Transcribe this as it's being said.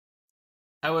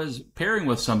I was pairing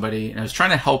with somebody and I was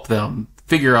trying to help them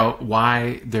figure out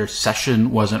why their session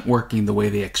wasn't working the way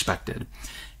they expected.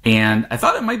 And I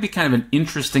thought it might be kind of an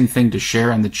interesting thing to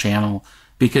share on the channel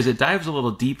because it dives a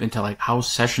little deep into like how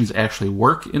sessions actually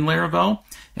work in Laravel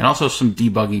and also some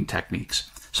debugging techniques.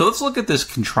 So let's look at this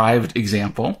contrived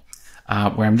example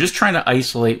where I'm just trying to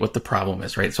isolate what the problem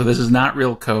is, right? So this is not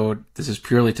real code. This is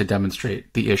purely to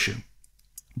demonstrate the issue.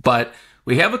 But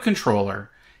we have a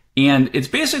controller and it's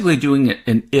basically doing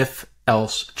an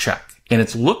if-else check. And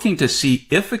it's looking to see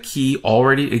if a key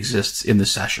already exists in the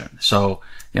session. So,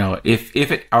 if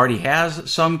it already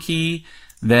has some key,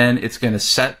 then it's going to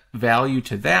set value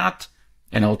to that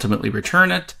and ultimately return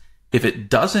it. If it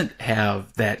doesn't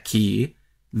have that key,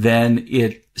 then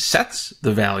it sets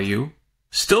the value,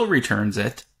 still returns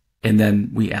it, and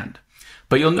then we end.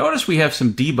 But you'll notice we have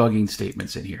some debugging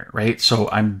statements in here, right? So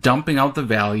I'm dumping out the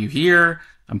value here.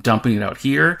 I'm dumping it out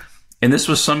here. And this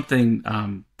was something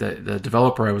the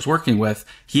developer I was working with,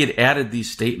 he had added these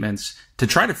statements to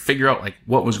try to figure out like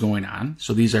what was going on.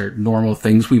 So these are normal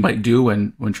things we might do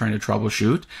when trying to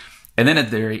troubleshoot. And then at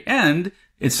the very end,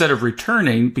 instead of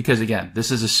returning, because again,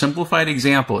 this is a simplified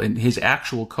example in his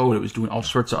actual code, it was doing all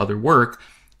sorts of other work.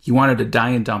 He wanted to die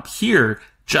and dump here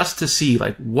just to see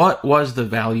like what was the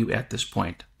value at this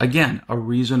point. Again, a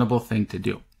reasonable thing to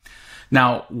do.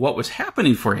 Now, what was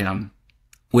happening for him,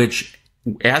 which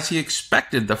as he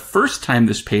expected, the first time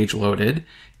this page loaded,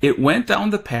 it went down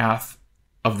the path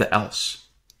of the else.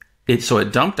 So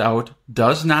it dumped out,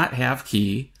 does not have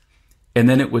key, and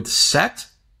then it would set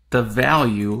the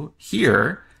value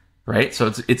here, right?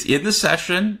 So it's in the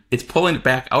session, it's pulling it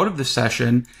back out of the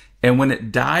session, and when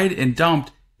it died and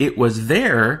dumped, it was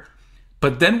there,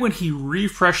 but then when he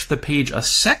refreshed the page a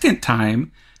second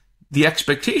time, the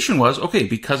expectation was, okay,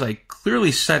 because I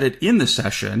clearly set it in the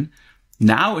session,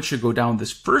 now it should go down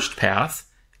this first path.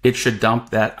 It should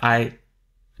dump that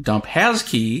dump has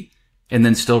key and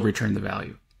then still return the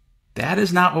value. That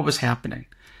is not what was happening.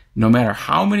 No matter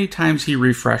how many times he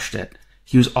refreshed it,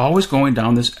 he was always going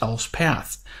down this else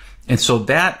path. And so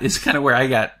that is kind of where I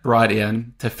got brought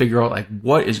in to figure out like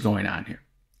what is going on here.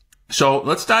 So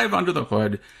let's dive under the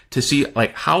hood to see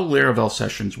like how Laravel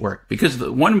sessions work, because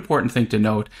the one important thing to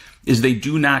note is they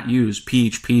do not use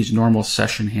PHP's normal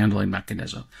session handling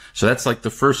mechanism. So that's like the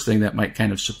first thing that might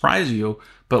kind of surprise you,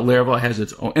 but Laravel has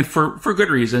its own, and for good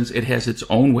reasons, it has its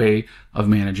own way of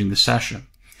managing the session.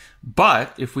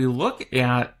 But if we look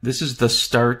at, this is the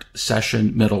start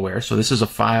session middleware. So this is a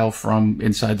file from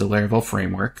inside the Laravel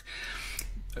framework.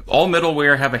 All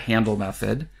middleware have a handle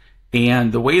method.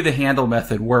 And the way the handle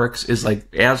method works is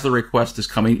like as the request is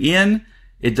coming in,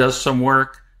 it does some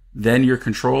work, then your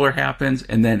controller happens,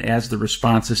 and then as the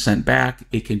response is sent back,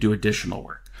 it can do additional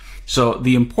work. So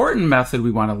the important method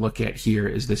we want to look at here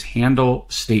is this handle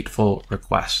stateful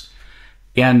request.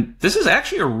 And this is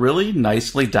actually a really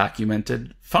nicely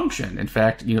documented function. In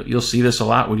fact, you'll see this a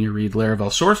lot when you read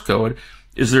Laravel source code,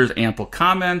 is there's ample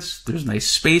comments, there's nice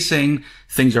spacing,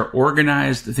 things are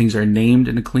organized, things are named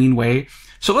in a clean way.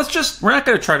 So we're not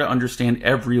going to try to understand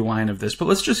every line of this, but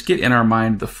let's just get in our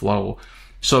mind the flow.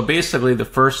 So basically the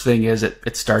first thing is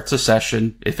it starts a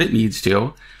session if it needs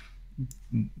to,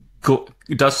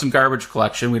 it does some garbage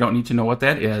collection. We don't need to know what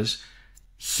that is.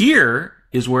 Here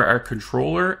is where our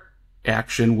controller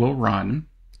action will run.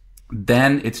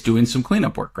 Then it's doing some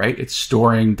cleanup work, right? It's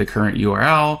storing the current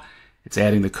URL, it's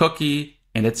adding the cookie,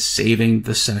 and it's saving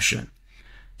the session.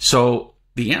 So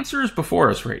the answer is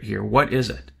before us right here. What is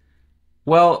it?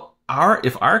 Well,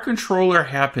 if our controller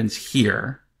happens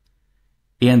here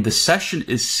and the session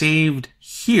is saved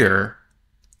here,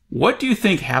 what do you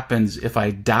think happens if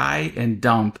I die and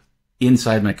dump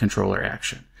inside my controller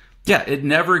action? Yeah, it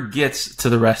never gets to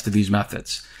the rest of these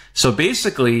methods. So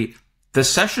basically, the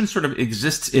session sort of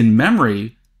exists in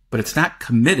memory, but it's not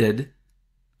committed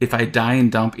if I die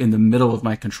and dump in the middle of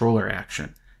my controller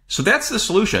action. So that's the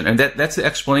solution, and that's the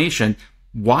explanation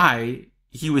why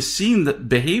he was seeing the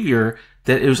behavior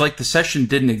that it was like the session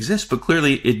didn't exist, but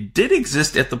clearly it did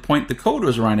exist at the point the code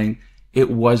was running.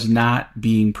 It was not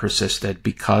being persisted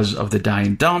because of the die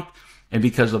and dump and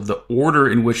because of the order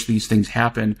in which these things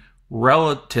happen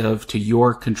relative to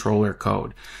your controller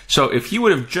code. So if he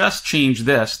would have just changed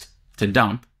this to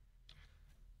dump,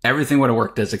 everything would have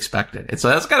worked as expected. And so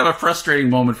that's kind of a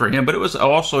frustrating moment for him, but it was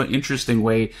also an interesting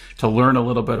way to learn a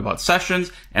little bit about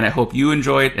sessions, and I hope you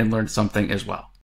enjoyed and learned something as well.